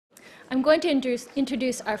I'm going to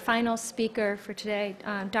introduce our final speaker for today,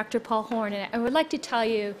 Dr. Paul Horn, and I would like to tell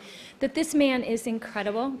you that this man is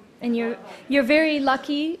incredible, and you're very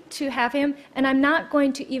lucky to have him, and I'm not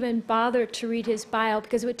going to even bother to read his bio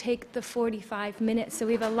because it would take the 45 minutes that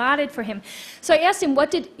we've allotted for him. So I asked him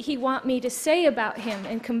what did he want me to say about him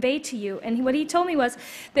and convey to you, and what he told me was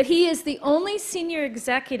that he is the only senior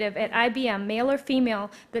executive at IBM, male or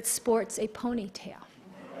female, that sports a ponytail.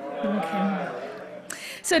 Okay.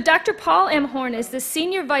 So Dr. Paul M. Horn is the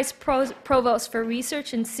Senior Vice Provost for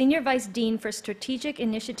Research and Senior Vice Dean for Strategic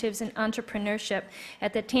Initiatives and Entrepreneurship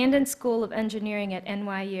at the Tandon School of Engineering at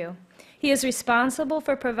NYU. He is responsible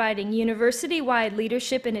for providing university-wide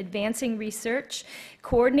leadership in advancing research,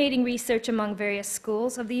 coordinating research among various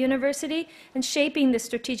schools of the university, and shaping the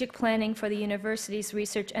strategic planning for the university's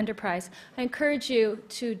research enterprise. I encourage you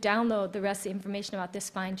to download the rest of the information about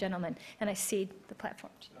this fine gentleman, and I cede the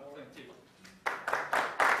platform.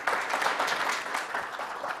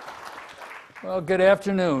 Well, good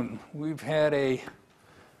afternoon. We've had a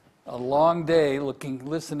long day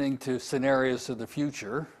listening to scenarios of the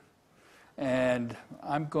future, and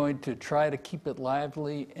I'm going to try to keep it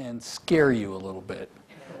lively and scare you a little bit,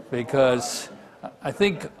 because I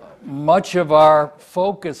think much of our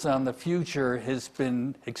focus on the future has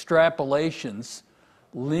been extrapolations,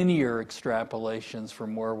 linear extrapolations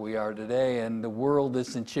from where we are today, and the world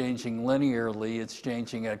isn't changing linearly, it's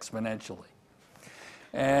changing exponentially.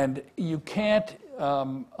 And you can't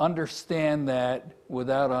understand that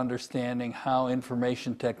without understanding how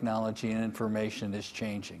information technology and information is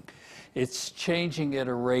changing. It's changing at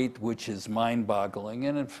a rate which is mind-boggling,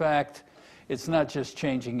 and in fact, it's not just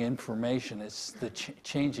changing information, it's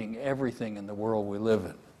changing everything in the world we live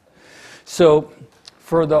in. So,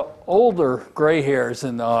 for the older gray hairs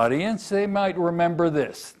in the audience, they might remember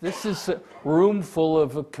this. This is a room full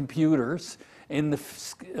of computers in the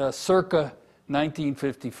circa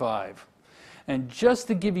 1955. And just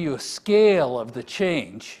to give you a scale of the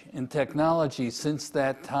change in technology since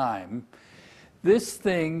that time, this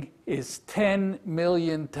thing is 10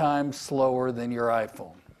 million times slower than your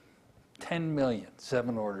iPhone. 10 million,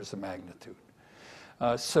 7 orders of magnitude.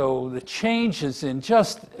 So the changes in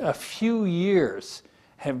just a few years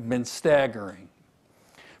have been staggering.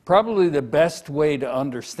 Probably the best way to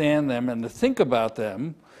understand them and to think about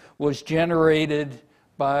them was generated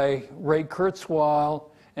by Ray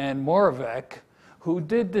Kurzweil and Moravec, who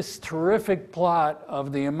did this terrific plot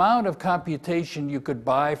of the amount of computation you could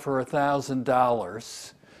buy for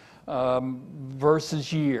 $1,000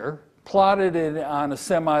 versus year, plotted it on a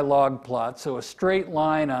semi-log plot, so a straight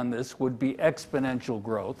line on this would be exponential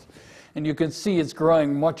growth. And you can see it's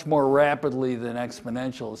growing much more rapidly than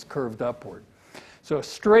exponential, it's curved upward. So a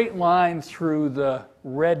straight line through the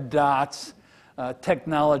red dots,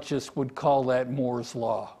 technologists would call that Moore's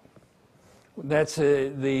Law. That's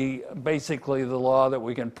basically the law that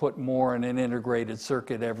we can put more in an integrated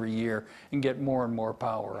circuit every year and get more and more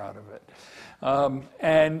power out of it.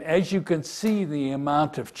 And as you can see, the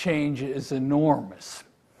amount of change is enormous.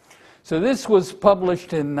 So this was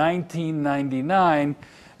published in 1999,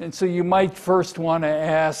 and so you might first want to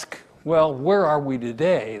ask, well, where are we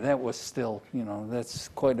today? That was still, that's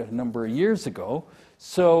quite a number of years ago.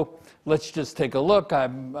 So let's just take a look.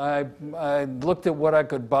 I looked at what I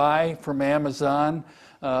could buy from Amazon,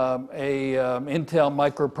 Intel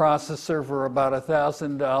microprocessor for about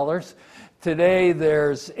 $1,000. Today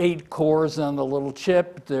there's 8 cores on the little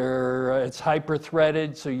chip. It's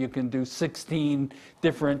hyper-threaded, so you can do 16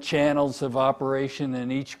 different channels of operation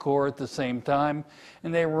in each core at the same time.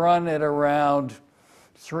 And they run at around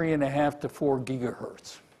 3.5 to 4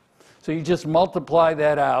 gigahertz. So you just multiply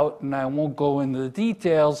that out, and I won't go into the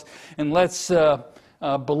details, and let's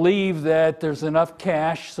believe that there's enough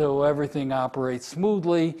cache so everything operates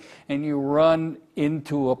smoothly, and you run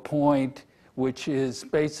into a point which is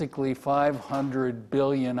basically 500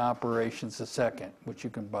 billion operations a second, which you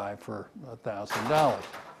can buy for $1,000.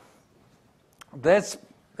 That's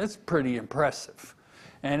pretty impressive.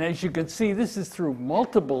 And as you can see, this is through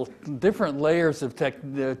multiple different layers of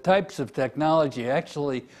types of technology.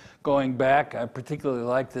 Actually, going back, I particularly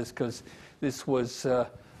like this because this was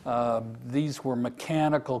these were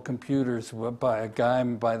mechanical computers by a guy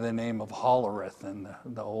by the name of Hollerith in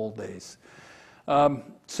the old days.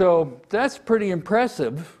 So that's pretty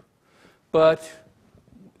impressive, but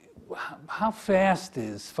how fast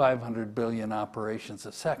is 500 billion operations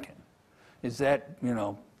a second? Is that,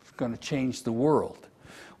 going to change the world?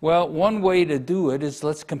 Well, one way to do it is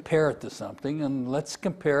let's compare it to something, and let's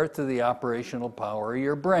compare it to the operational power of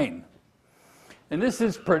your brain. And this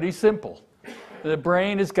is pretty simple. The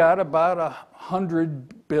brain has got about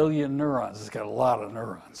 100 billion neurons. It's got a lot of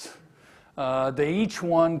neurons. Each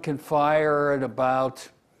one can fire at about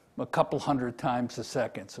a couple hundred times a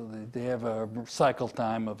second, so they have a cycle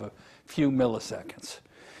time of a few milliseconds.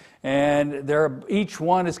 And each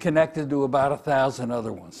one is connected to about 1,000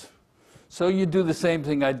 other ones. So you do the same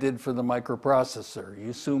thing I did for the microprocessor.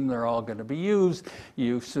 You assume they're all going to be used.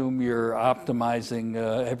 You assume you're optimizing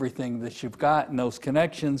everything that you've got in those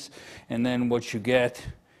connections. And then what you get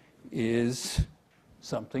is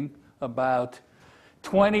something about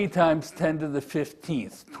 20 times 10 to the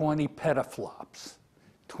 15th, 20 petaflops,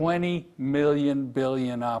 20 million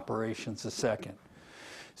billion operations a second.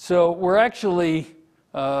 So we're actually,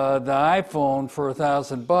 the iPhone for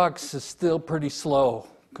 $1,000 is still pretty slow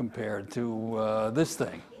compared to this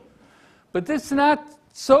thing. But it's not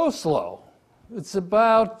so slow. It's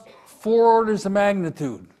about 4 orders of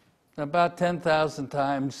magnitude, about 10,000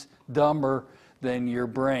 times dumber than your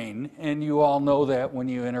brain. And you all know that when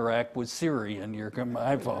you interact with Siri on your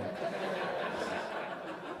iPhone.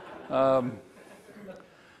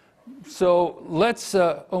 So let's,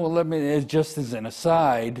 let me, just as an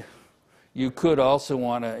aside, you might also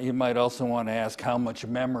want to ask how much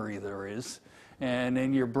memory there is. And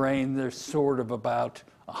in your brain, there's sort of about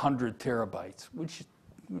 100 terabytes, which is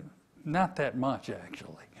not that much,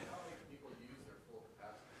 actually.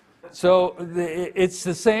 So it's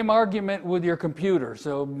the same argument with your computer.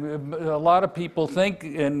 So a lot of people think,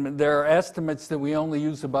 and there are estimates that we only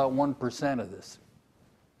use about 1% of this,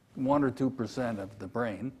 1 or 2% of the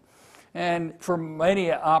brain. And for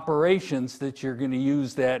many operations that you're going to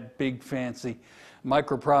use that big fancy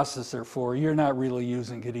microprocessor for, you're not really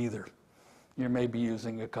using it either. You're maybe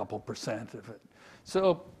using a couple % of it.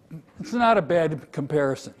 So it's not a bad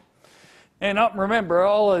comparison. And remember,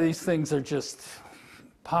 all of these things are just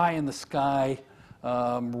pie in the sky,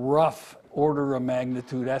 rough order of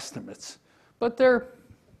magnitude estimates. But they're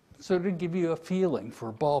sort of give you a feeling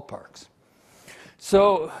for ballparks.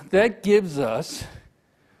 So that gives us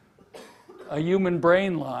a human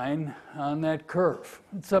brain line on that curve.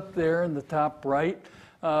 It's up there in the top right.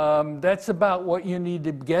 That's about what you need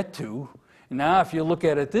to get to. Now, if you look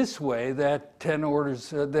at it this way, that 4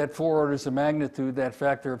 orders of magnitude, that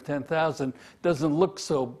factor of 10,000, doesn't look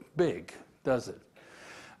so big, does it?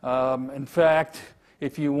 In fact,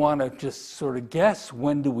 if you want to just sort of guess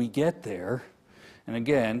when do we get there, and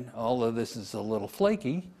again, all of this is a little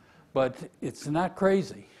flaky, but it's not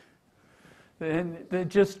crazy. And the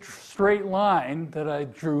just straight line that I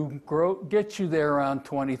drew gets you there around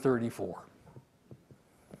 2034.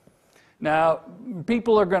 Now,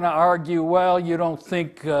 people are going to argue, well, you don't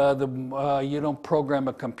think you don't program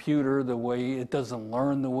a computer the way it doesn't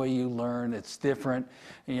learn the way you learn. It's different,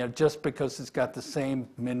 just because it's got the same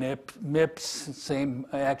MIPS, same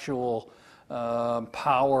actual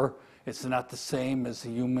power. It's not the same as a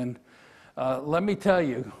human. Let me tell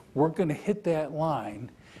you, we're going to hit that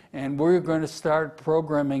line, and we're going to start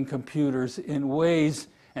programming computers in ways,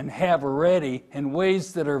 and have already, in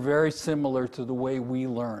ways that are very similar to the way we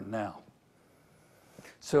learn now.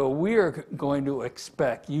 So we are going to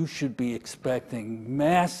expect, you should be expecting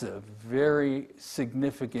massive, very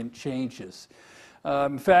significant changes.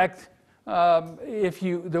 In fact,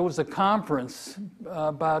 there was a conference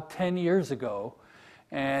about 10 years ago,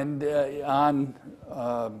 and on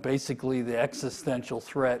basically the existential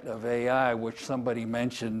threat of AI, which somebody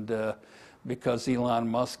mentioned because Elon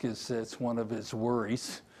Musk it's one of his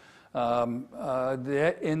worries. In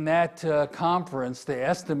that conference, they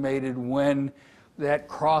estimated when that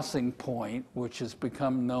crossing point, which has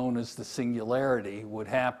become known as the singularity, would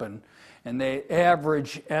happen, and the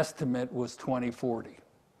average estimate was 2040.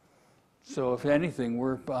 So if anything,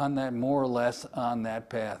 we're on that, more or less on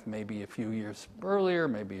that path, maybe a few years earlier,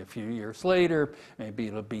 maybe a few years later, maybe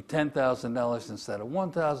it'll be $10,000 instead of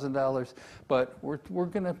 $1,000, but we're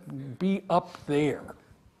going to be up there.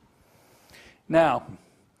 Now,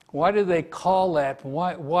 why do they call that,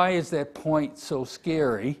 why is that point so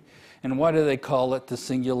scary? And why do they call it the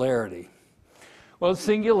singularity? Well,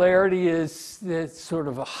 singularity is sort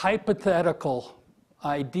of a hypothetical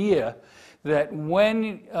idea that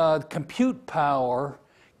when compute power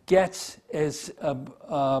gets as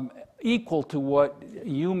equal to what a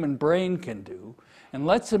human brain can do, and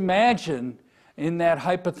let's imagine in that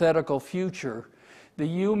hypothetical future,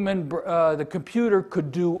 the computer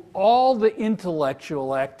could do all the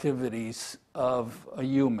intellectual activities of a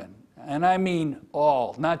human. And I mean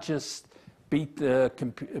all, not just beat the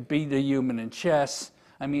human in chess.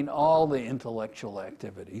 I mean all the intellectual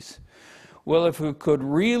activities. Well, if we could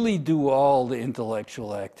really do all the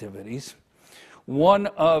intellectual activities, one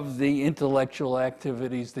of the intellectual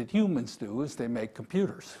activities that humans do is they make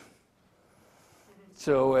computers.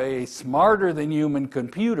 So a smarter than human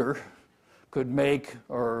computer could make,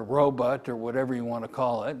 or a robot, or whatever you want to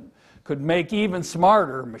call it, could make even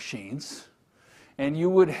smarter machines. And you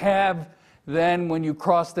would have then, when you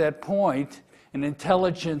cross that point, an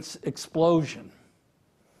intelligence explosion.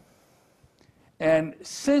 And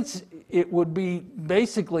since it would be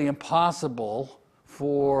basically impossible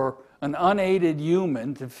for an unaided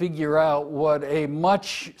human to figure out what a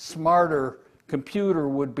much smarter computer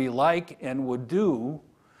would be like and would do,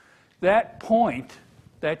 that point,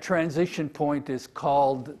 that transition point, is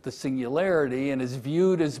called the singularity and is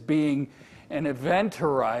viewed as being an event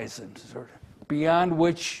horizon, sort of, beyond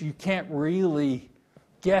which you can't really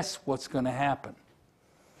guess what's going to happen.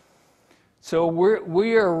 So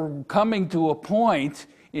we are coming to a point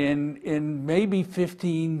in maybe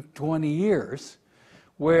 15, 20 years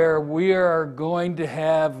where we are going to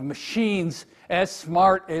have machines as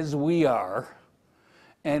smart as we are,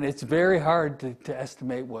 and it's very hard to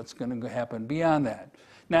estimate what's going to happen beyond that.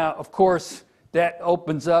 Now, of course, that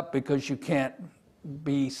opens up, because you can't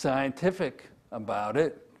be scientific about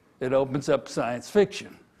it, it opens up science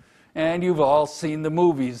fiction. And you've all seen the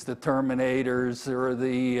movies, the Terminators or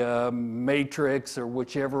the Matrix or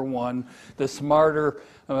whichever one. The smarter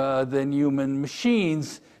than human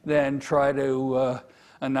machines then try to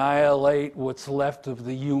annihilate what's left of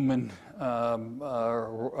the human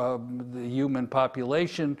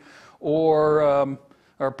population, or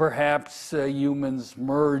perhaps humans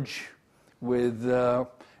merge with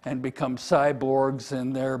and become cyborgs,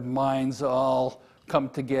 and their minds all come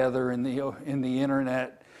together in the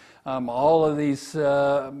internet. All of these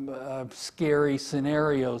scary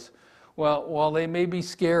scenarios, well, while they may be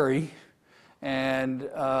scary and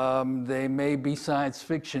they may be science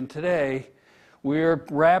fiction today, we're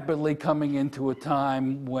rapidly coming into a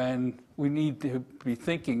time when we need to be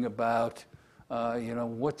thinking about,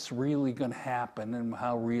 what's really going to happen and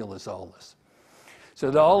how real is all this.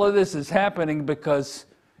 So all of this is happening because,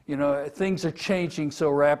 things are changing so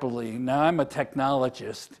rapidly. Now, I'm a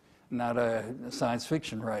technologist, not a science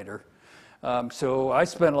fiction writer. So I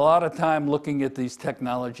spent a lot of time looking at these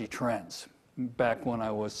technology trends back when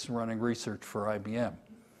I was running research for IBM.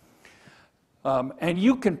 And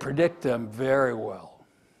you can predict them very well.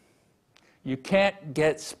 You can't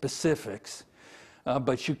get specifics,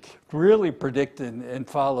 but you can really predict and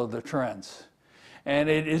follow the trends. And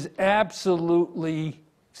it is absolutely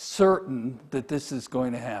certain that this is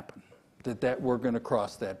going to happen, that we're going to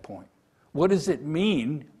cross that point. What does it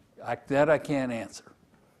mean? That I can't answer.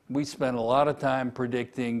 We spent a lot of time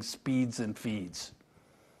predicting speeds and feeds.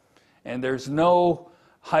 And there's no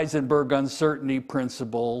Heisenberg uncertainty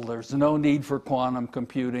principle. There's no need for quantum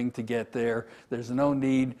computing to get there. There's no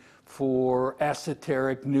need for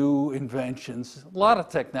esoteric new inventions. A lot of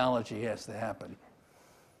technology has to happen.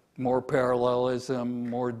 More parallelism,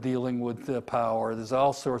 more dealing with the power. There's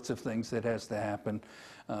all sorts of things that has to happen.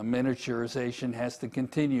 Miniaturization has to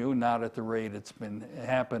continue, not at the rate it's been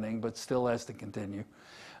happening, but still has to continue.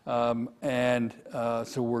 So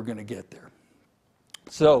we're going to get there.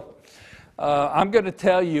 So I'm going to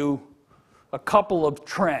tell you a couple of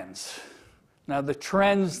trends. Now, the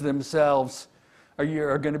trends themselves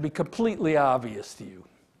are going to be completely obvious to you.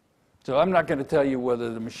 So I'm not going to tell you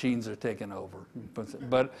whether the machines are taking over,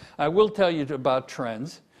 but I will tell you about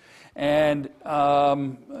trends. And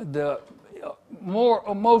the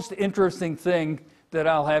most interesting thing that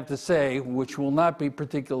I'll have to say, which will not be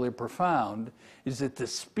particularly profound, is at the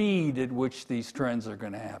speed at which these trends are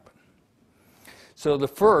going to happen. So the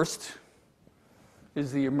first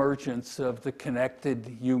is the emergence of the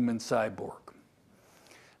connected human cyborg.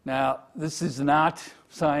 Now, this is not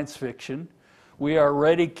science fiction. We are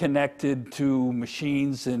already connected to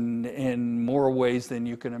machines in more ways than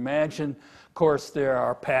you can imagine. Of course, there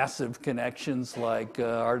are passive connections like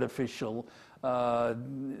artificial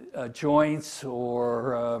joints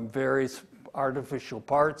or various artificial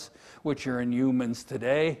parts, which are in humans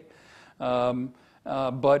today. And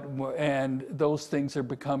those things are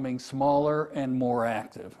becoming smaller and more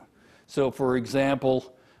active. So, for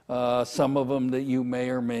example, some of them that you may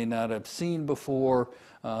or may not have seen before,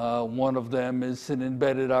 one of them is an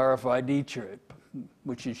embedded RFID chip,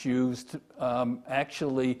 which is used,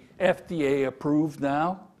 actually FDA approved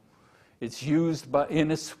now. It's used by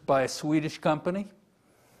a Swedish company.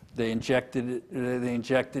 They injected it.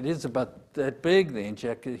 It's about that big. They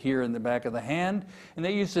inject it here in the back of the hand, and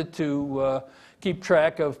they use it to keep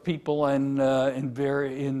track of people in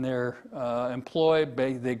their employ.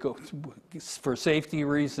 They go for safety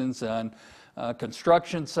reasons on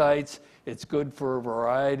construction sites. It's good for a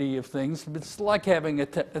variety of things. It's like having a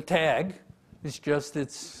tag. It's just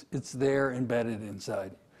it's there embedded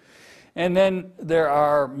inside. And then there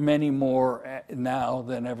are many more now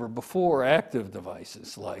than ever before active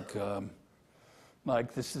devices, like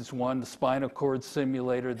this is one, the spinal cord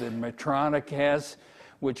simulator that Medtronic has,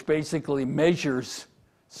 which basically measures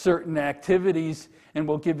certain activities and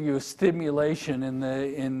will give you a stimulation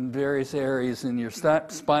in various areas in your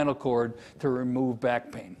spinal cord to remove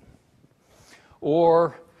back pain.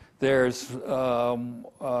 Or there's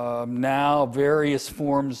now various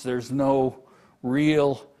forms. There's no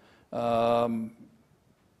real bionic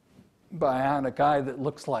eye that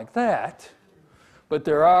looks like that, but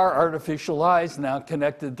there are artificial eyes now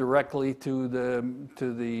connected directly to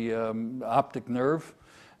the optic nerve.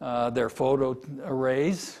 They're photo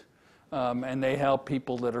arrays, and they help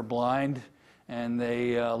people that are blind, and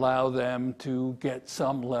they allow them to get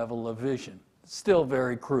some level of vision. It's still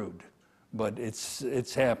very crude, but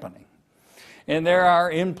it's happening. And there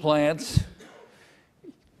are implants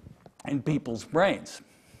in people's brains.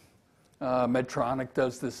 Medtronic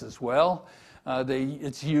does this as well.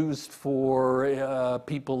 It's used for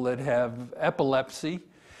people that have epilepsy.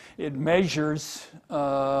 It measures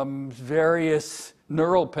various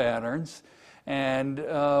neural patterns, and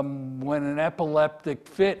when an epileptic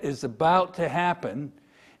fit is about to happen,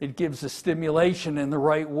 it gives a stimulation in the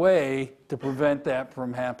right way to prevent that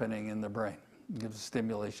from happening in the brain. It gives a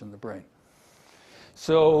stimulation in the brain.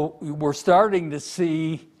 So we're starting to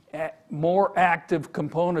see more active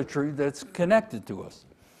componentry that's connected to us.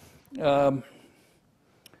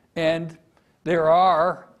 And there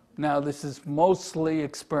are, now this is mostly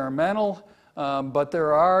experimental, but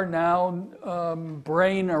there are now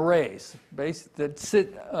brain arrays that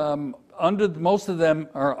sit under, most of them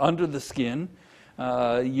are under the skin.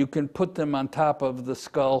 You can put them on top of the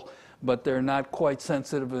skull, but they're not quite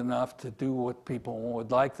sensitive enough to do what people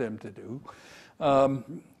would like them to do.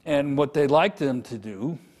 And what they like them to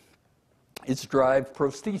do is drive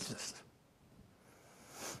prosthesis.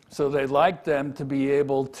 So they like them to be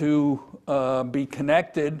able to be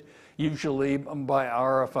connected, usually by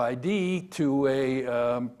RFID,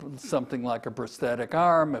 to something like a prosthetic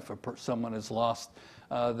arm. If someone has lost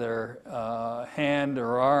their hand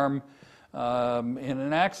or arm in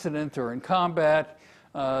an accident or in combat,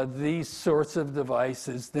 these sorts of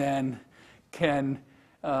devices then can,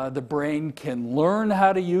 the brain can learn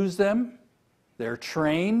how to use them. They're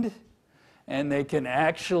trained, and they can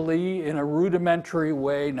actually, in a rudimentary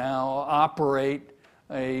way now, operate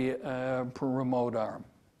a remote arm.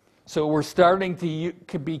 So we're starting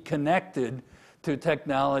to be connected to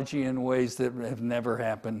technology in ways that have never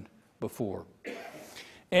happened before.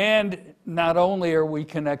 And not only are we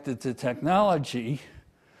connected to technology,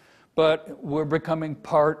 but we're becoming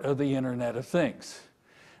part of the Internet of Things.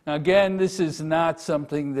 Now again, this is not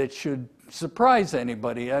something that should surprise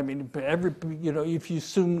anybody. I mean, if you, as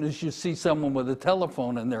soon as you see someone with a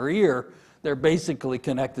telephone in their ear, they're basically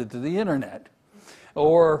connected to the Internet.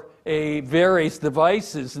 Or various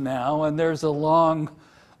devices now, and there's a long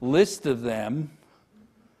list of them.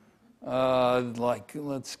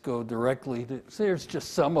 Let's go directly to, there's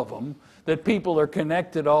just some of them, that people are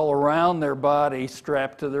connected all around their body,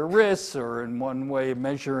 strapped to their wrists, or in one way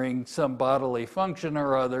measuring some bodily function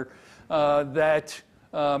or other, that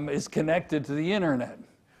is connected to the Internet.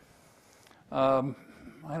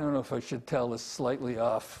 I don't know if I should tell this slightly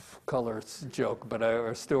off-color joke,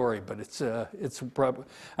 or story, but it's probably.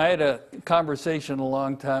 I had a conversation a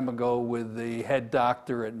long time ago with the head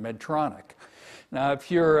doctor at Medtronic. Now,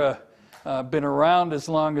 if you're been around as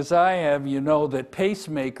long as I have, you know that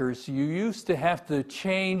pacemakers, you used to have to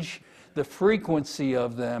change the frequency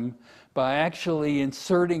of them by actually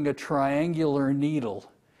inserting a triangular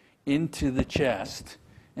needle into the chest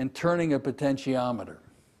and turning a potentiometer.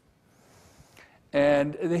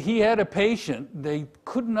 And he had a patient, they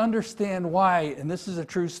couldn't understand why, and this is a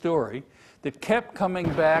true story, that kept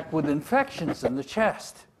coming back with infections in the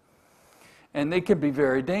chest. And they can be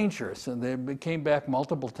very dangerous, and they came back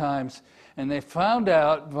multiple times, and they found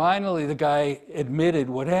out, finally the guy admitted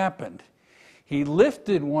what happened. He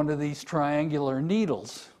lifted one of these triangular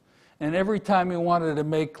needles, and every time he wanted to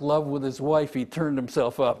make love with his wife, he turned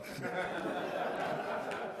himself up.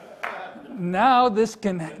 Now this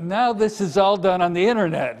is all done on the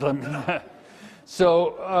Internet.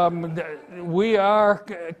 So we are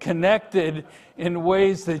connected in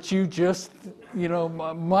ways that you just,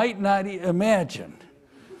 might not imagine.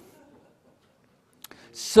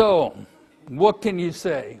 So what can you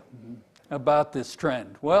say about this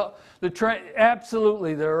trend? Well, the trend,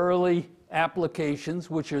 absolutely, the early applications,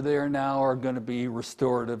 which are there now, are going to be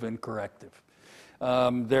restorative and corrective.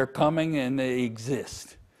 They're coming and they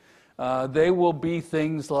exist. They will be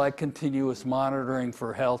things like continuous monitoring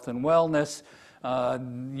for health and wellness,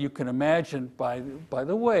 You can imagine, by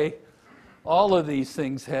the way, all of these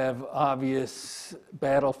things have obvious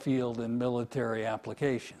battlefield and military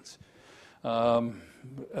applications.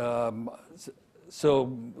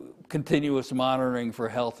 So continuous monitoring for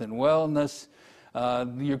health and wellness.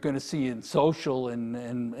 You're going to see in social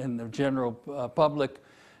and the general public,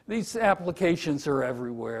 these applications are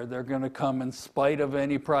everywhere. They're going to come in spite of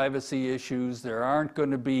any privacy issues. There aren't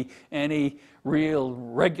going to be any real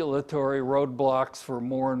regulatory roadblocks for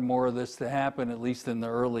more and more of this to happen, at least in the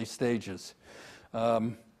early stages.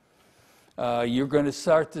 You're going to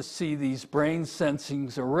start to see these brain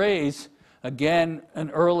sensing arrays. Again, an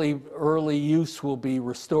early use will be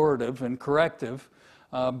restorative and corrective.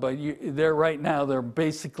 But right now, they're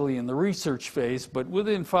basically in the research phase, but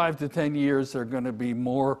within 5 to 10 years, they're going to be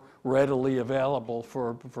more readily available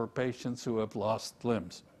for patients who have lost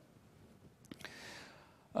limbs.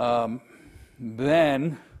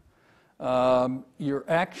 Then you're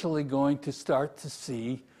actually going to start to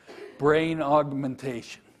see brain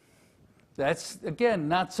augmentation. That's, again,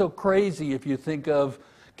 not so crazy if you think of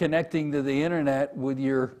connecting to the internet with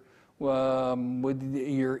your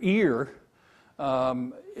ear.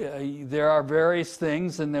 There are various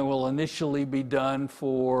things, and they will initially be done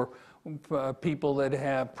for people that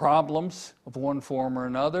have problems of one form or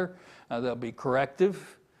another. They'll be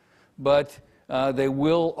corrective, but they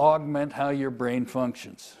will augment how your brain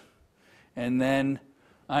functions. And then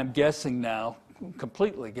I'm guessing now,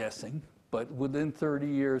 completely guessing, but within 30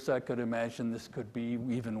 years I could imagine this could be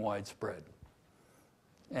even widespread.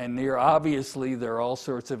 And obviously there are all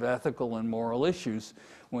sorts of ethical and moral issues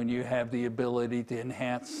when you have the ability to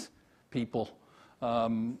enhance people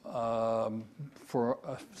for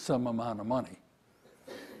some amount of money.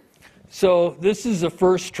 So this is a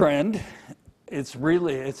first trend. It's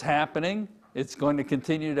happening. It's going to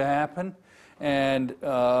continue to happen. And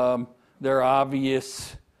there are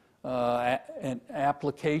obvious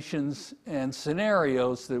applications and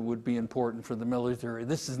scenarios that would be important for the military.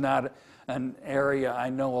 This is not an area I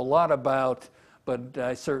know a lot about, but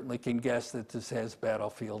I certainly can guess that this has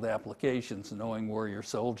battlefield applications, knowing where your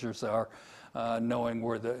soldiers are, knowing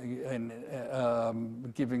where giving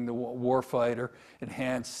the warfighter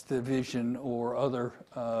enhanced vision or other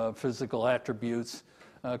physical attributes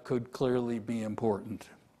could clearly be important.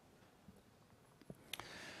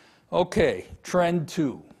 Okay, trend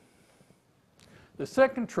 2. The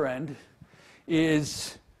second trend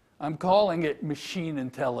is, I'm calling it machine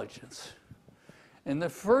intelligence. And the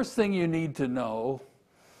first thing you need to know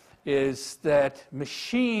is that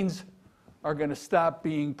machines are going to stop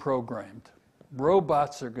being programmed.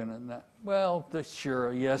 Robots are going to not, well,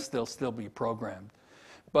 sure, yes, they'll still be programmed,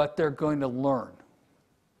 but they're going to learn.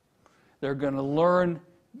 They're going to learn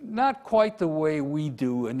not quite the way we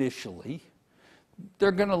do initially.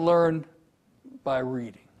 They're going to learn by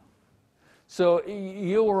reading. So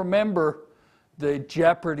you'll remember the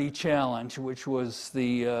Jeopardy challenge, which was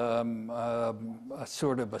the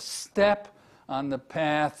sort of a step on the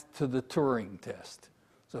path to the Turing test.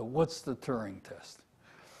 So what's the Turing test?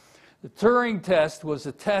 The Turing test was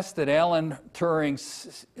a test that Alan Turing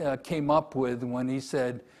came up with when he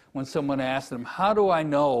said, when someone asked him, how do I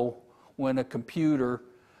know when a computer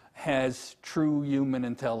has true human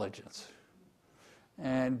intelligence?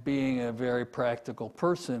 And being a very practical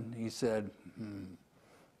person, he said,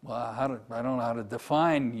 well, I don't know how to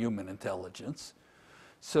define human intelligence.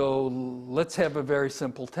 So let's have a very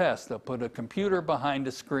simple test. I'll put a computer behind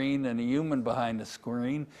a screen and a human behind a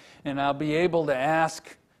screen, and I'll be able to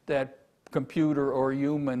ask that computer or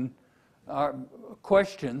human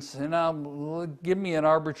questions, and I'll give me an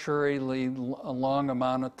arbitrarily long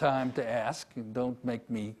amount of time to ask, and don't make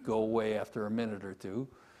me go away after a minute or two.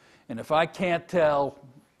 And if I can't tell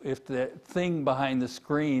if the thing behind the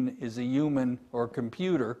screen is a human or a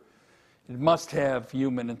computer, it must have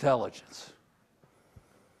human intelligence.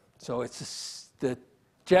 So the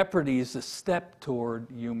Jeopardy is a step toward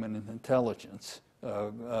human intelligence,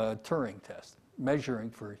 Turing test, measuring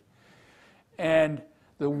for. And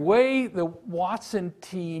the way the Watson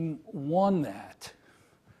team won that,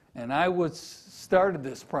 and I started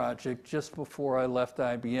this project just before I left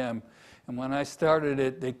IBM, and when I started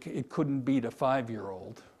it, it couldn't beat a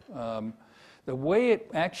 5-year-old. The way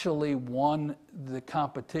it actually won the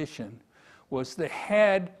competition was they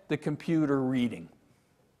had the computer reading.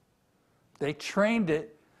 They trained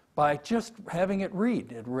it by just having it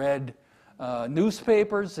read. It read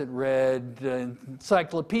newspapers, it read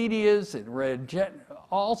encyclopedias, it read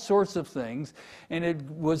all sorts of things, and it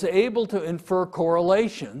was able to infer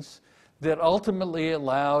correlations that ultimately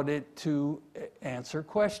allowed it to answer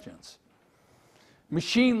questions.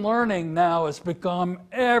 Machine learning now has become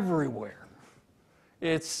everywhere.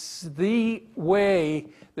 It's the way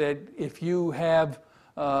that if you have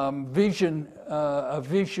a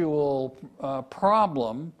visual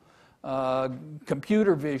problem,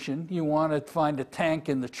 computer vision, you want to find a tank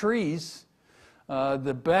in the trees,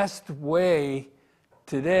 the best way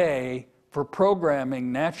today for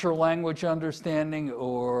programming natural language understanding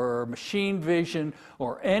or machine vision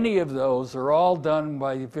or any of those are all done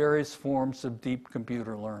by various forms of deep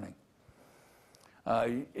computer learning.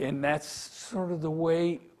 And that's sort of the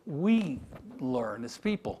way we learn as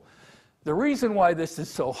people. The reason why this is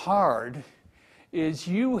so hard is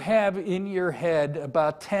you have in your head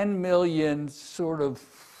about 10 million sort of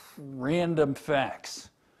random facts.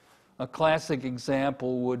 A classic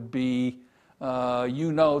example would be,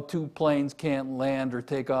 you know, two planes can't land or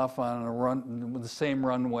take off on a run with the same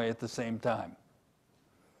runway at the same time.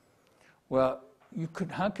 Well,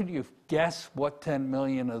 how could you guess what 10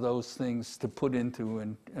 million of those things to put into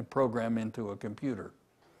and program into a computer?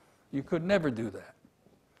 You could never do that.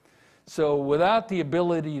 So without the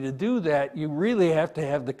ability to do that, you really have to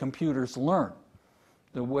have the computers learn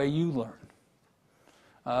the way you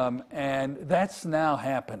learn. And that's now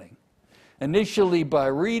happening. Initially by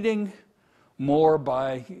reading, soon more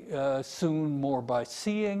by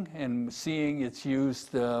seeing, and seeing it's used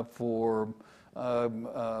for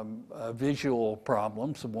visual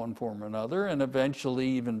problems of one form or another, and eventually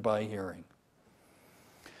even by hearing.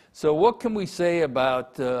 So what can we say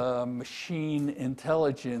about machine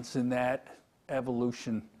intelligence in that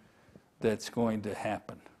evolution that's going to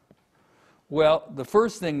happen? Well, the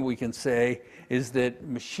first thing we can say is that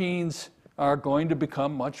machines are going to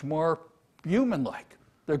become much more human-like.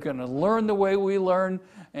 They're going to learn the way we learn,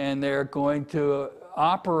 and they're going to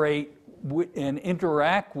operate and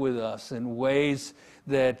interact with us in ways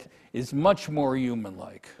that is much more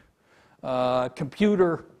human-like.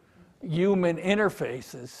 Computer human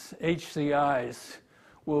interfaces, HCIs,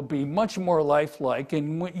 will be much more lifelike,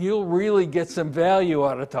 and you'll really get some value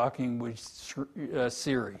out of talking with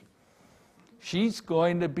Siri. She's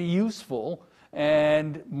going to be useful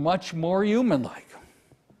and much more human-like.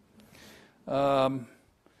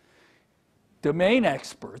 Domain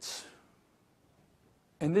experts,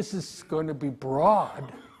 and this is going to be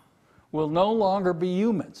broad, will no longer be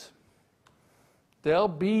humans. They'll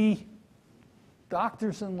be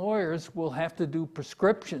doctors and lawyers will have to do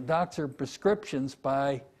doctor prescriptions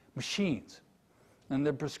by machines. And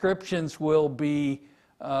the prescriptions will be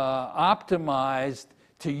optimized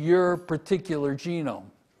to your particular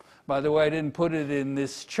genome. By the way, I didn't put it in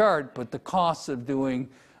this chart, but the cost of doing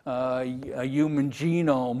a human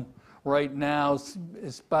genome right now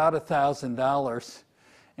is about $1,000.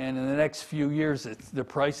 And in the next few years, the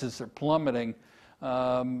prices are plummeting.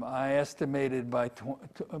 I estimated by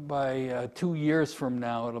 2 years from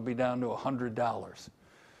now, it'll be down to $100.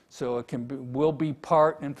 So it will be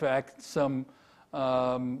part, in fact, some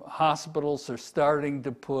hospitals are starting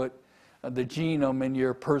to put the genome in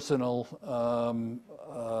your personal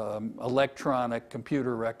electronic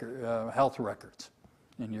computer record, health records.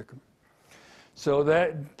 So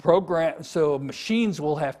machines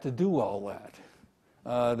will have to do all that.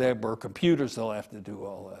 Or computers will have to do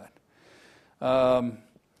all that.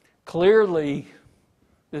 Clearly,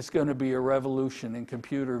 there's going to be a revolution in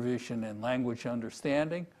computer vision and language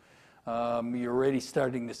understanding. You're already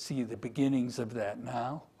starting to see the beginnings of that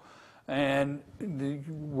now. And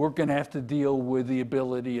we're going to have to deal with the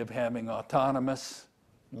ability of having autonomous,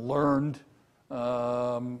 learned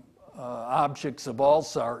objects of all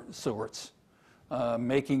sorts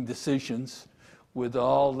making decisions with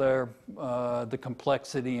all the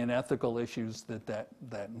complexity and ethical issues that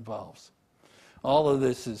involves. All of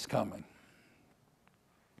this is coming.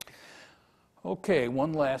 Okay,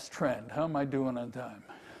 one last trend. How am I doing on time?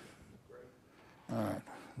 Great. All right.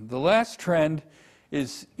 The last trend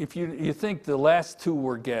is, if you think the last two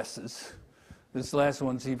were guesses, this last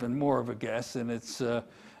one's even more of a guess, and it's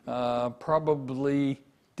probably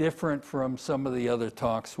different from some of the other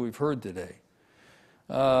talks we've heard today.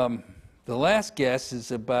 The last guess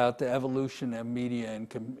is about the evolution of media and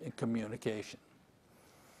communication.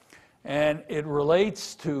 And it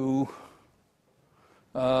relates to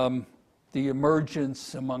the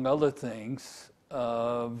emergence, among other things,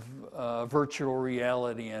 of virtual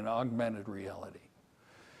reality and augmented reality.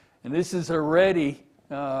 And this is already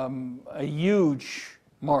a huge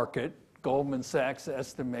market. Goldman Sachs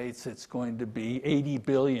estimates it's going to be $80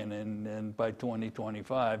 billion by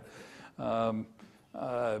 2025.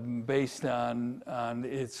 Based on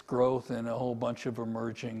its growth in a whole bunch of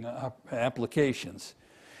emerging applications.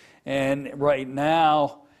 And right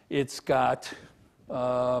now, it's got,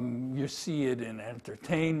 you see it in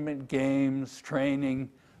entertainment, games,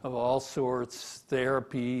 training, of all sorts,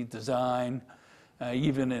 therapy, design,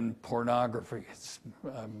 even in pornography.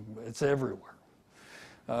 It's everywhere.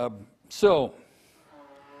 So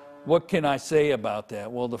what can I say about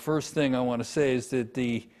that? Well, the first thing I want to say is that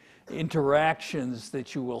the interactions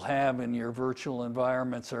that you will have in your virtual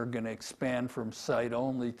environments are going to expand from sight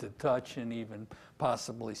only to touch and even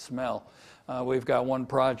possibly smell. We've got one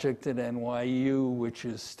project at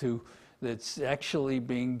NYU that's actually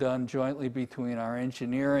being done jointly between our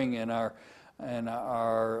engineering and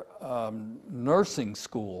our nursing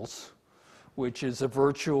schools, which is a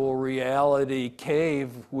virtual reality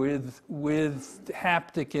cave with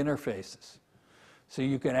haptic interfaces. So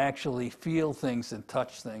you can actually feel things and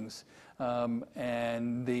touch things,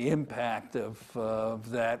 and the impact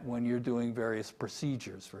of that when you're doing various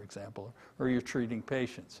procedures, for example, or you're treating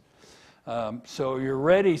patients. So you're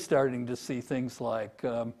already starting to see things like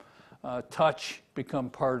touch become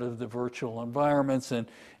part of the virtual environments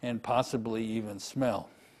and possibly even smell.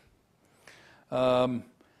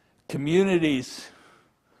 Communities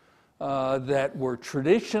that were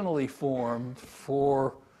traditionally formed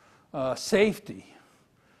for safety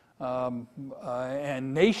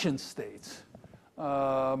and nation states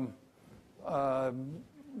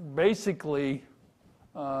basically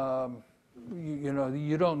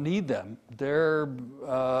you don't need them. They're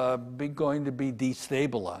going to be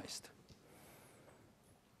destabilized.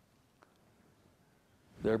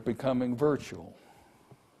 They're becoming virtual.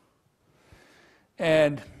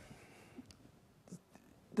 And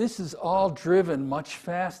this is all driven much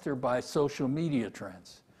faster by social media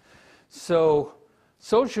trends. So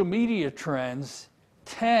social media trends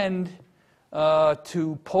tend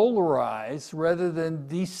to polarize rather than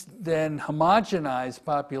homogenize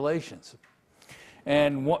populations.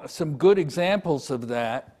 And some good examples of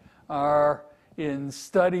that are in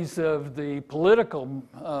studies of the political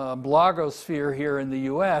blogosphere here in the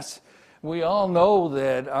US. We all know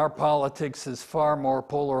that our politics is far more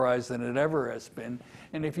polarized than it ever has been.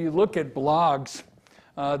 And if you look at blogs,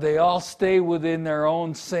 they all stay within their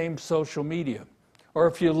own same social media. Or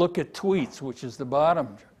if you look at tweets, which is the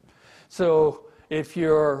bottom. So if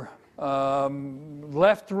you're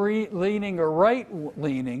left-leaning or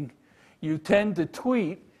right-leaning, you tend to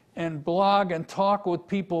tweet and blog and talk with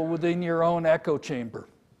people within your own echo chamber.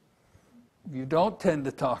 You don't tend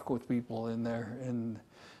to talk with people in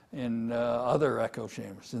other echo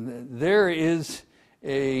chambers. And there is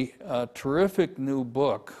a terrific new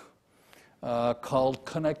book called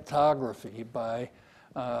Connectography by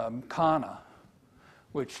Kana,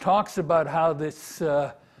 which talks about how this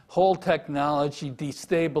whole technology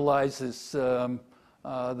destabilizes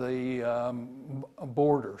the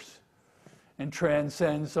borders and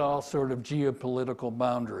transcends all sort of geopolitical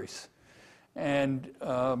boundaries. And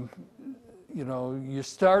you're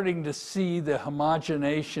starting to see the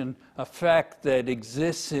homogenation effect that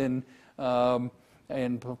exists in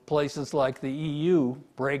places like the EU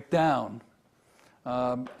break down.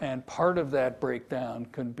 And part of that breakdown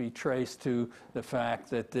can be traced to the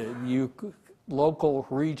fact that the local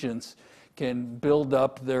regions can build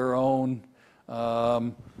up their own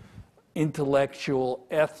intellectual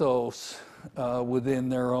ethos within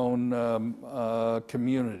their own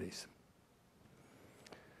communities.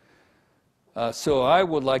 So I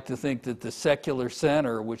would like to think that the secular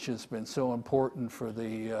center, which has been so important for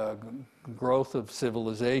the growth of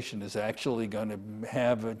civilization, is actually going to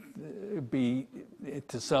be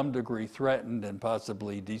to some degree threatened and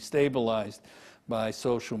possibly destabilized by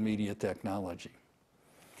social media technology.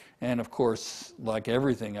 And of course, like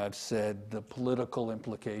everything I've said, the political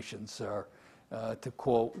implications are, to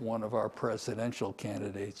quote one of our presidential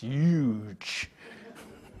candidates, huge.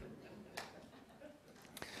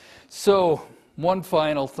 So, one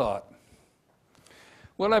final thought.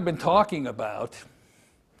 What I've been talking about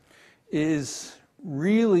is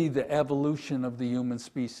really the evolution of the human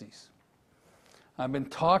species. I've been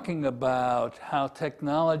talking about how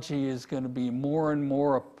technology is going to be more and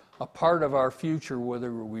more a part of our future,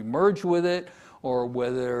 whether we merge with it or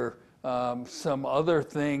whether some other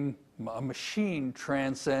thing, a machine,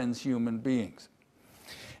 transcends human beings.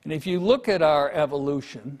 And if you look at our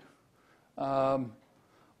evolution,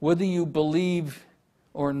 whether you believe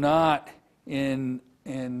or not in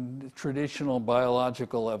traditional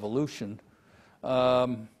biological evolution,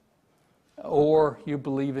 or you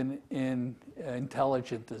believe in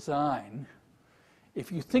intelligent design,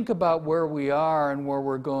 if you think about where we are and where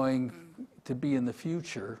we're going to be in the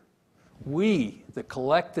future, we, the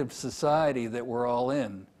collective society that we're all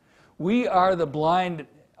in, we are the blind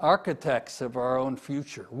architects of our own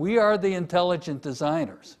future. We are the intelligent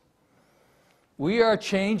designers. We are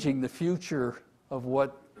changing the future of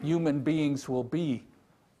what human beings will be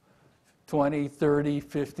 20, 30,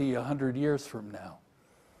 50, 100 years from now.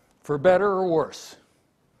 For better or worse,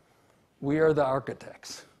 we are the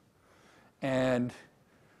architects. And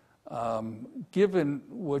given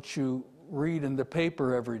what you read in the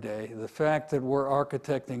paper every day, the fact that we're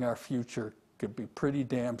architecting our future could be pretty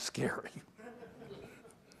damn scary.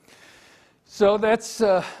 So that's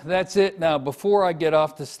it. Now, before I get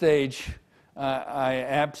off the stage, I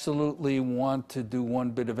absolutely want to do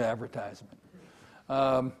one bit of advertisement.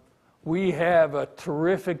 We have a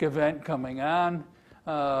terrific event coming on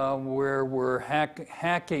where we're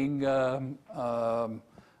hacking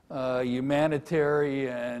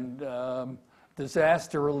humanitarian and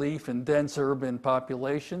disaster relief in dense urban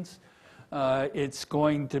populations. It's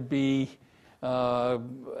going to be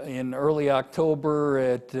in early October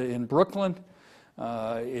in Brooklyn.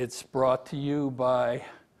 It's brought to you by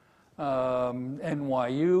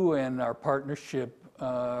NYU and our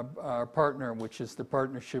partner, which is the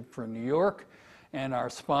Partnership for New York, and our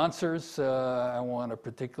sponsors. I want to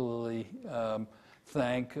particularly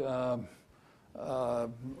thank Colonel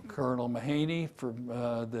Mahaney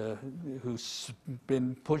who's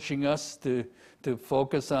been pushing us to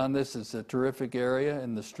focus on this. It's a terrific area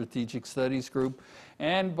in the Strategic Studies Group,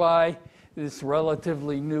 and by this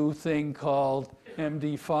relatively new thing called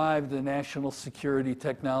MD5, the National Security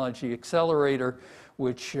Technology Accelerator,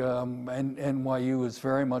 which NYU is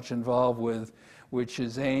very much involved with, which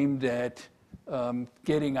is aimed at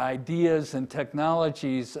getting ideas and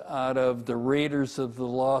technologies out of the Raiders of the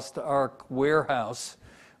Lost Ark warehouse,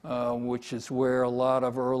 which is where a lot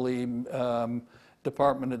of early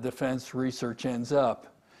Department of Defense research ends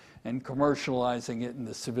up, and commercializing it in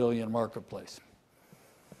the civilian marketplace.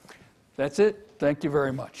 That's it. Thank you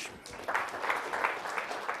very much.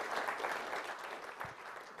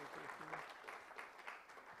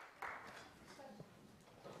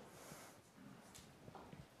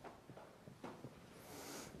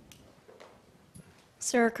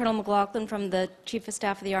 Sir, Colonel McLaughlin from the Chief of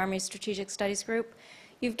Staff of the Army Strategic Studies Group.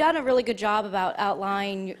 You've done a really good job about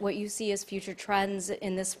outlining what you see as future trends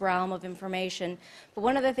in this realm of information. But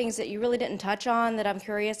one of the things that you really didn't touch on that I'm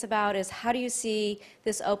curious about is how do you see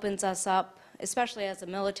this opens us up, especially as a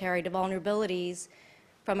military, to vulnerabilities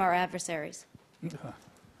from our adversaries?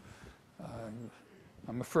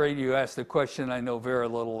 I'm afraid you asked a question I know very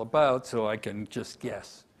little about, so I can just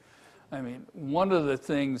guess. I mean, one of the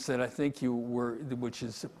things that I think which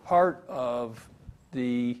is part of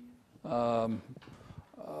the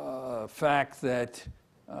fact that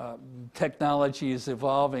technology is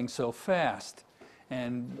evolving so fast,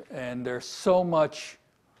 and there's so much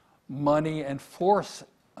money and force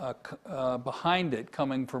behind it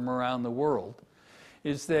coming from around the world,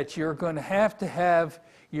 is that you're going to have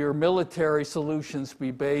your military solutions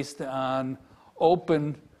be based on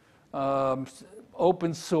open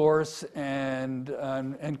source and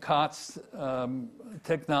COTS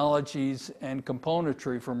technologies and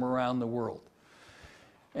componentry from around the world.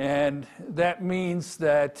 And that means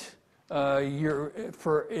that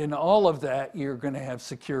in all of that, you're going to have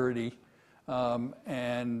security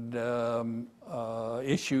and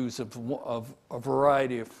issues of a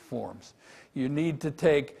variety of forms. You need to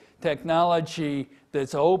take technology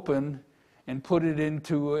that's open and put it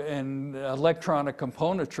into an electronic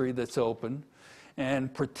componentry that's open,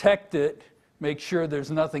 and protect it, make sure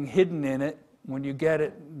there's nothing hidden in it when you get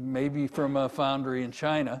it, maybe from a foundry in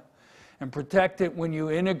China, and protect it when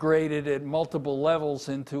you integrate it at multiple levels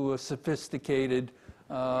into a sophisticated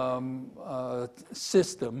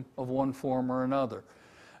system of one form or another.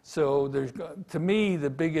 So to me, the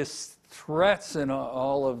biggest threats in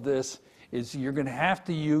all of this is you're going to have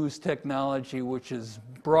to use technology which is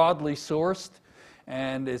broadly sourced,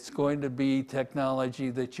 and it's going to be technology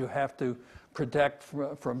that you have to protect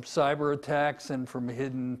from cyber attacks and from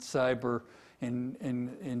hidden cyber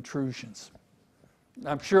intrusions.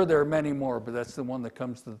 I'm sure there are many more, but that's the one that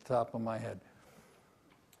comes to the top of my head.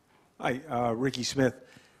 Hi, Ricky Smith.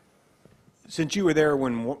 Since you were there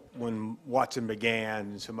when Watson began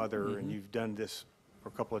and some other, and you've done this for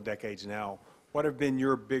a couple of decades now, what have been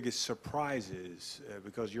your biggest surprises?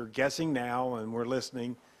 Because you're guessing now and we're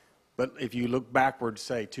listening, but if you look backwards,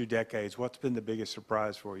 say 2 decades, what's been the biggest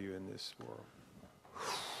surprise for you in this world?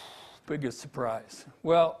 Biggest surprise.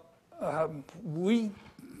 Well, we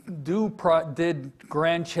did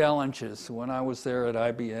grand challenges when I was there at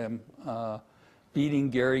IBM, beating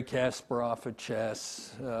Gary Kasparov at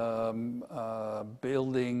chess,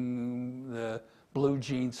 building the Blue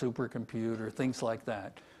Gene supercomputer, things like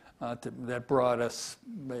that. That brought us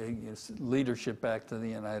leadership back to the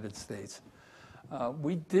United States.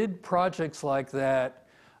 We did projects like that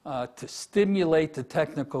to stimulate the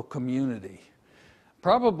technical community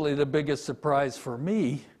probably the biggest surprise for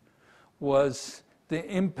me was the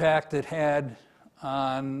impact it had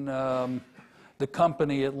on the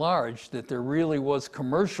company at large, that there really was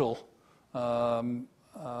commercial, a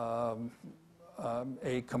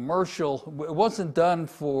commercial, it wasn't done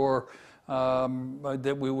for,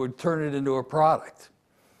 that we would turn it into a product,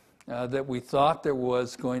 that we thought there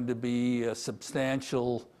was going to be a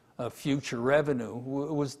substantial future revenue.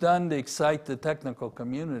 It was done to excite the technical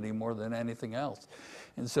community more than anything else.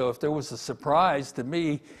 And so if there was a surprise to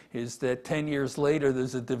me, is that 10 years later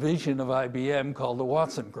there's a division of IBM called the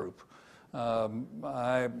Watson Group.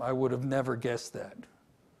 I would have never guessed that.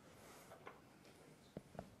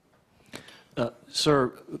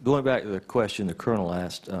 Sir, going back to the question the Colonel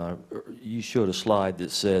asked, you showed a slide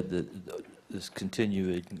that said that this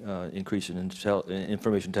continuing increase in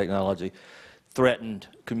information technology threatened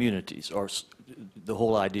communities, or the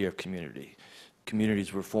whole idea of community.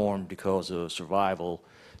 Communities were formed because of survival,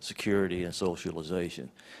 security, and socialization.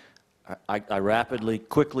 I rapidly,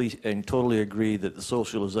 quickly, and totally agree that the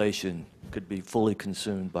socialization could be fully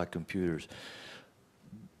consumed by computers.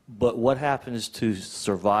 But what happens to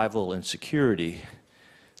survival and security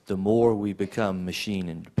the more we become machine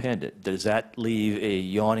independent? Does that leave a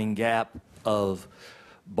yawning gap of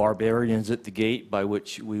barbarians at the gate by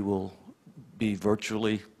which we will be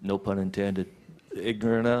virtually, no pun intended,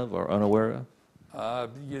 ignorant of or unaware of?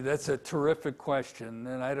 Yeah, that's a terrific question,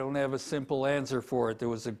 and I don't have a simple answer for it. There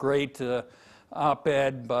was a great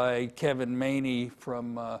op-ed by Kevin Maney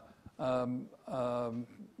from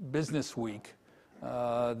Business Week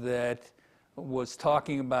that was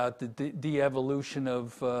talking about the de-evolution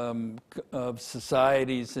of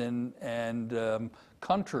societies and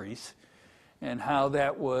countries, and how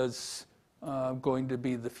that was going to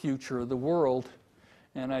be the future of the world.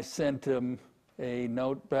 And I sent him a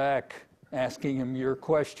note back asking him your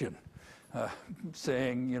question,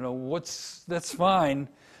 saying, you know, that's fine,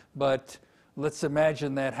 but let's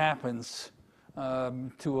imagine that happens.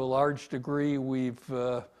 To a large degree, we've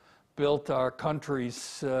built our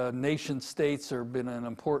countries, nation states have been an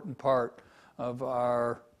important part of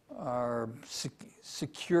our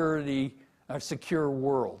security, our secure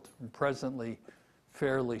world, presently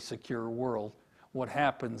fairly secure world. What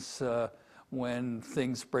happens when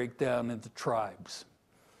things break down into tribes?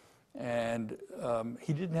 And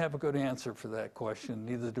he didn't have a good answer for that question,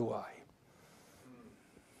 neither do I.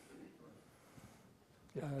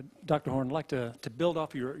 Dr. Horn, I'd like to build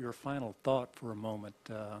off your final thought for a moment,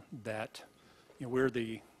 that we're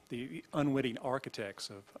the unwitting architects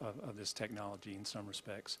of this technology in some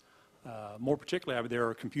respects. More particularly, there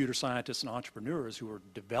are computer scientists and entrepreneurs who are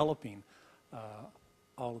developing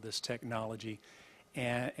all of this technology,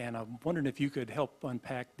 and I'm wondering if you could help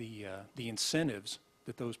unpack the incentives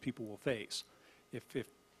that those people will face. If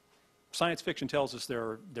science fiction tells us there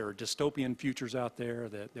are dystopian futures out there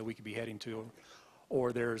that we could be heading to,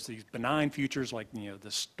 or there's these benign futures like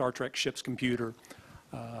the Star Trek ship's computer,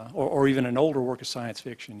 or even an older work of science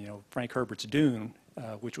fiction, Frank Herbert's Dune,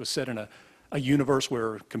 which was set in a universe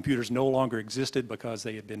where computers no longer existed because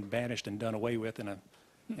they had been banished and done away with in an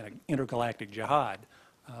intergalactic jihad.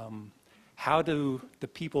 How do the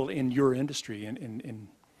people in your industry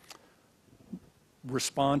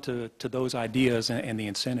respond to those ideas and the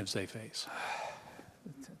incentives they face?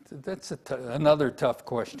 That's another tough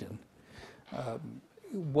question.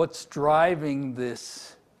 What's driving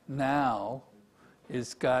this now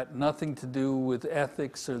has got nothing to do with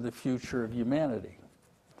ethics or the future of humanity.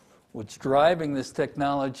 What's driving this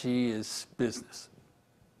technology is business.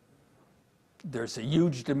 There's a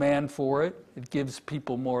huge demand for it. It gives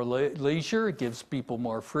people more leisure. It gives people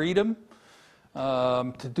more freedom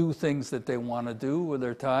to do things that they want to do with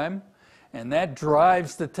their time. And that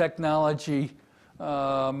drives the technology,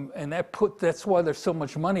 and that's why there's so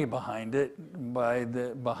much money behind it,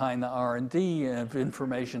 behind the R&D of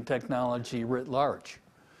information technology writ large.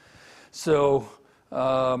 So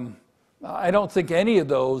I don't think any of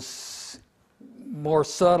those more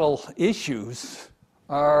subtle issues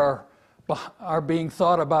are being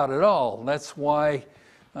thought about at all. That's why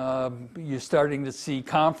you're starting to see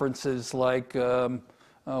conferences like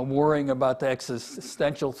worrying about the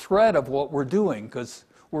existential threat of what we're doing, because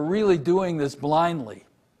we're really doing this blindly.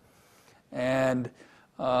 And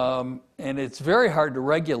it's very hard to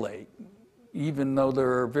regulate, even though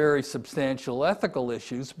there are very substantial ethical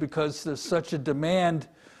issues, because there's such a demand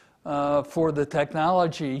for the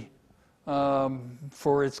technology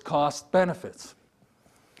for its cost benefits.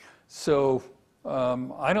 So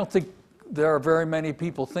I don't think there are very many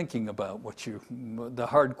people thinking about the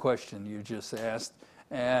hard question you just asked,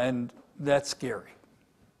 and that's scary.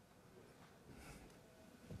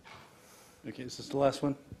 Okay, is this the last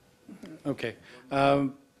one? Okay.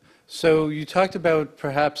 So you talked about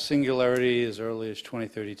perhaps singularity as early as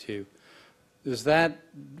 2032. Is that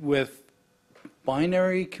with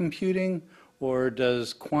binary computing, or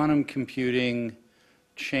does quantum computing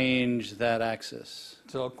change that axis?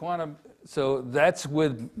 So that's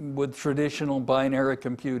with traditional binary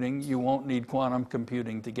computing. You won't need quantum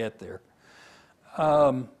computing to get there.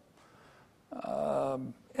 And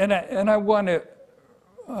I want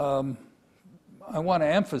to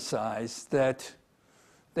emphasize that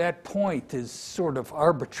that point is sort of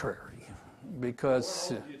arbitrary,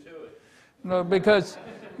 because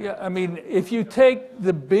yeah, I mean, if you take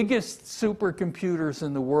the biggest supercomputers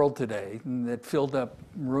in the world today that filled up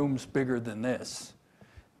rooms bigger than this,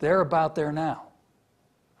 they're about there now.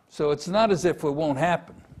 So it's not as if it won't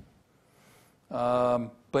happen.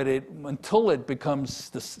 But until it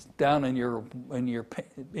becomes down in your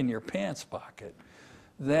pants pocket,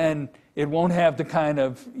 then it won't have the kind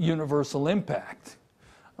of universal impact.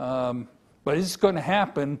 But it's going to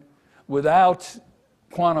happen without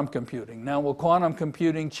quantum computing. Now, will quantum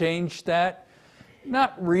computing change that?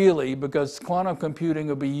 Not really, because quantum computing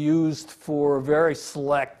will be used for a very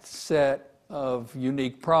select set of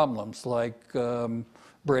unique problems, like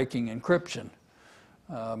breaking encryption.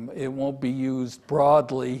 It won't be used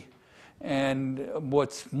broadly. And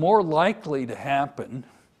what's more likely to happen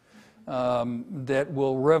that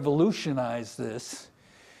will revolutionize this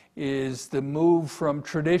is the move from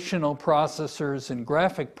traditional processors and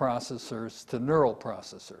graphic processors to neural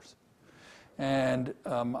processors. And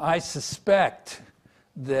I suspect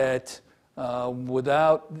that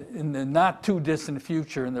in the not too distant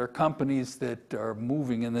future, and there are companies that are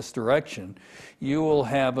moving in this direction, you will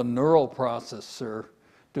have a neural processor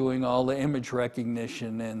doing all the image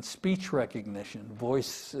recognition and speech recognition,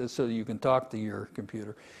 voice, so you can talk to your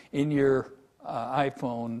computer, in your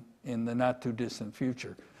iPhone in the not too distant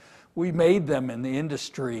future. We made them in the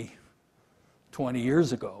industry 20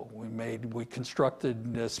 years ago. We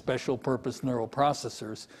constructed special purpose neural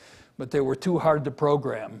processors, but they were too hard to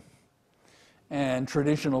program. And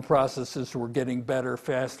traditional processors were getting better,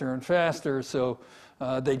 faster and faster, so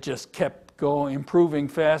they just kept going, improving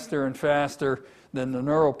faster and faster than the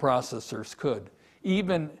neural processors could.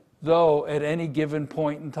 Even though at any given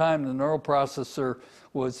point in time, the neural processor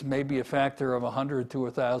was maybe a factor of 100 to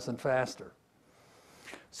 1,000 faster.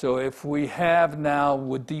 So if we have now,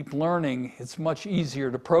 with deep learning, it's much easier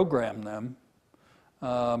to program them,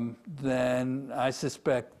 then I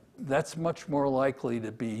suspect that's much more likely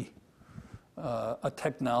to be a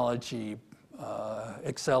technology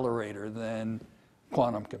accelerator than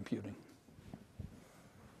quantum computing.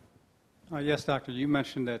 Yes, Doctor, you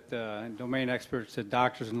mentioned that domain experts, that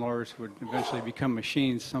doctors and lawyers would eventually become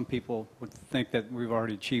machines. Some people would think that we've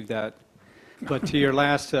already achieved that. But to your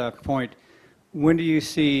last point, when do you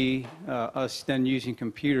see us then using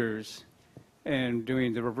computers and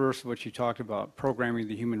doing the reverse of what you talked about, programming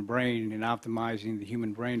the human brain and optimizing the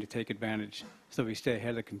human brain to take advantage so we stay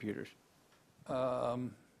ahead of the computers?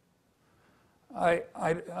 I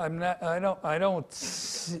don't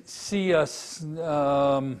see us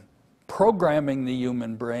programming the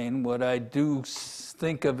human brain. What I do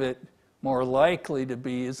think of it more likely to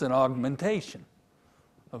be is an augmentation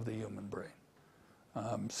of the human brain.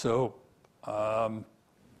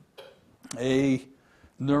 A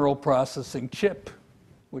neural processing chip,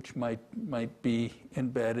 which might be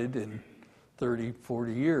embedded in 30,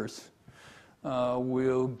 40 years,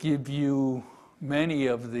 will give you many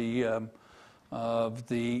of the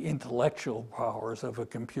intellectual powers of a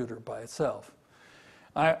computer by itself.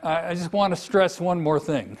 I just want to stress one more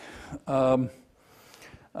thing. I'm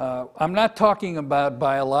not talking about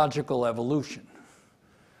biological evolution.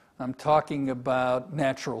 I'm talking about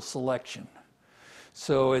natural selection.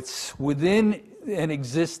 So it's within an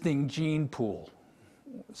existing gene pool.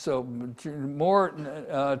 So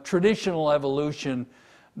more traditional evolution,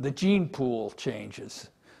 the gene pool changes.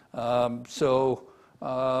 You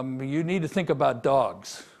need to think about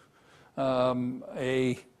dogs.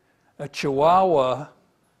 A Chihuahua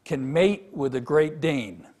can mate with a Great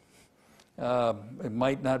Dane. It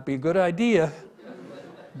might not be a good idea,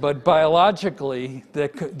 but biologically they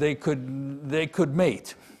could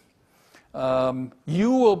mate.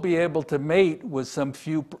 You will be able to mate with some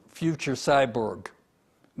future cyborg.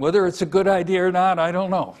 Whether it's a good idea or not, I don't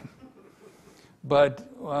know. But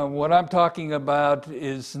what I'm talking about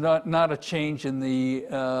is not a change in the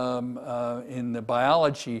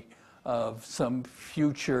biology of some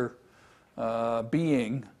future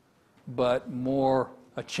being, but more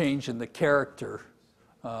a change in the character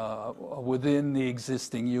within the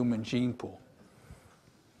existing human gene pool.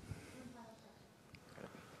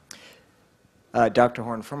 Dr.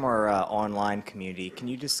 Horn, from our online community, can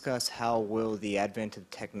you discuss how will the advent of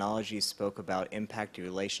technology you spoke about impact the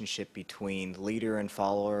relationship between leader and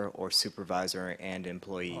follower or supervisor and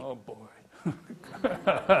employee? Oh, boy.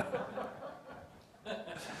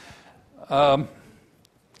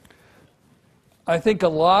 I think a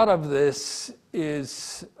lot of this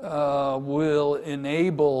is will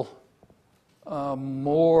enable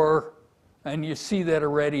more, and you see that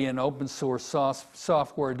already in open source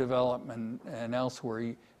software development and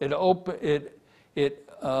elsewhere. It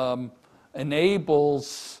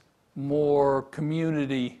enables more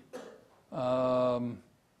community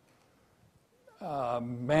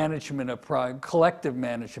management of collective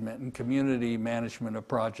management and community management of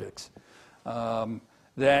projects.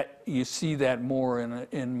 That you see that more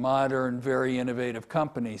in modern, very innovative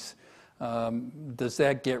companies. Does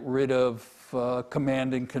that get rid of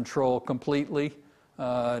command and control completely?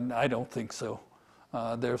 I don't think so.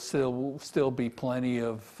 There'll still be plenty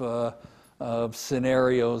of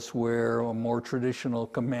scenarios where a more traditional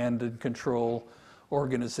command and control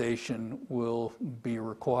organization will be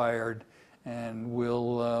required and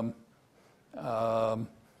will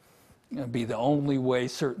be the only way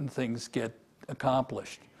certain things get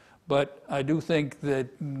accomplished. But I do think that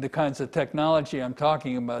the kinds of technology I'm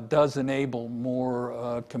talking about does enable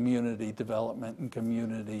more community development and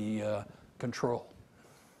community control.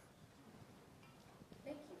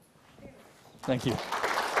 Thank you.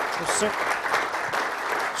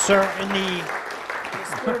 Sir, in the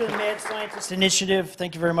spirit of the Mad Scientist Initiative,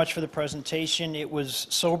 thank you very much for the presentation. It was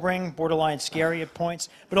sobering, borderline scary at points,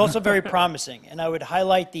 but also very promising. And I would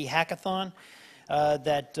highlight the hackathon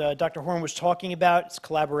that Dr. Horn was talking about. It's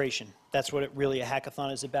collaboration. That's what a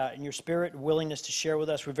hackathon is about. And your spirit and willingness to share with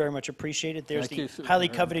us, we very much appreciate it. There's the highly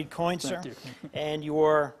coveted coin, sir. And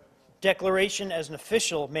your declaration as an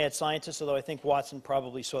official mad scientist, although I think Watson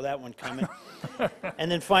probably saw that one coming.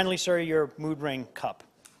 And then finally, sir, your mood ring cup.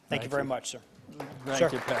 Thank you very much, sir.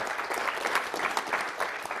 Thank you, Pat.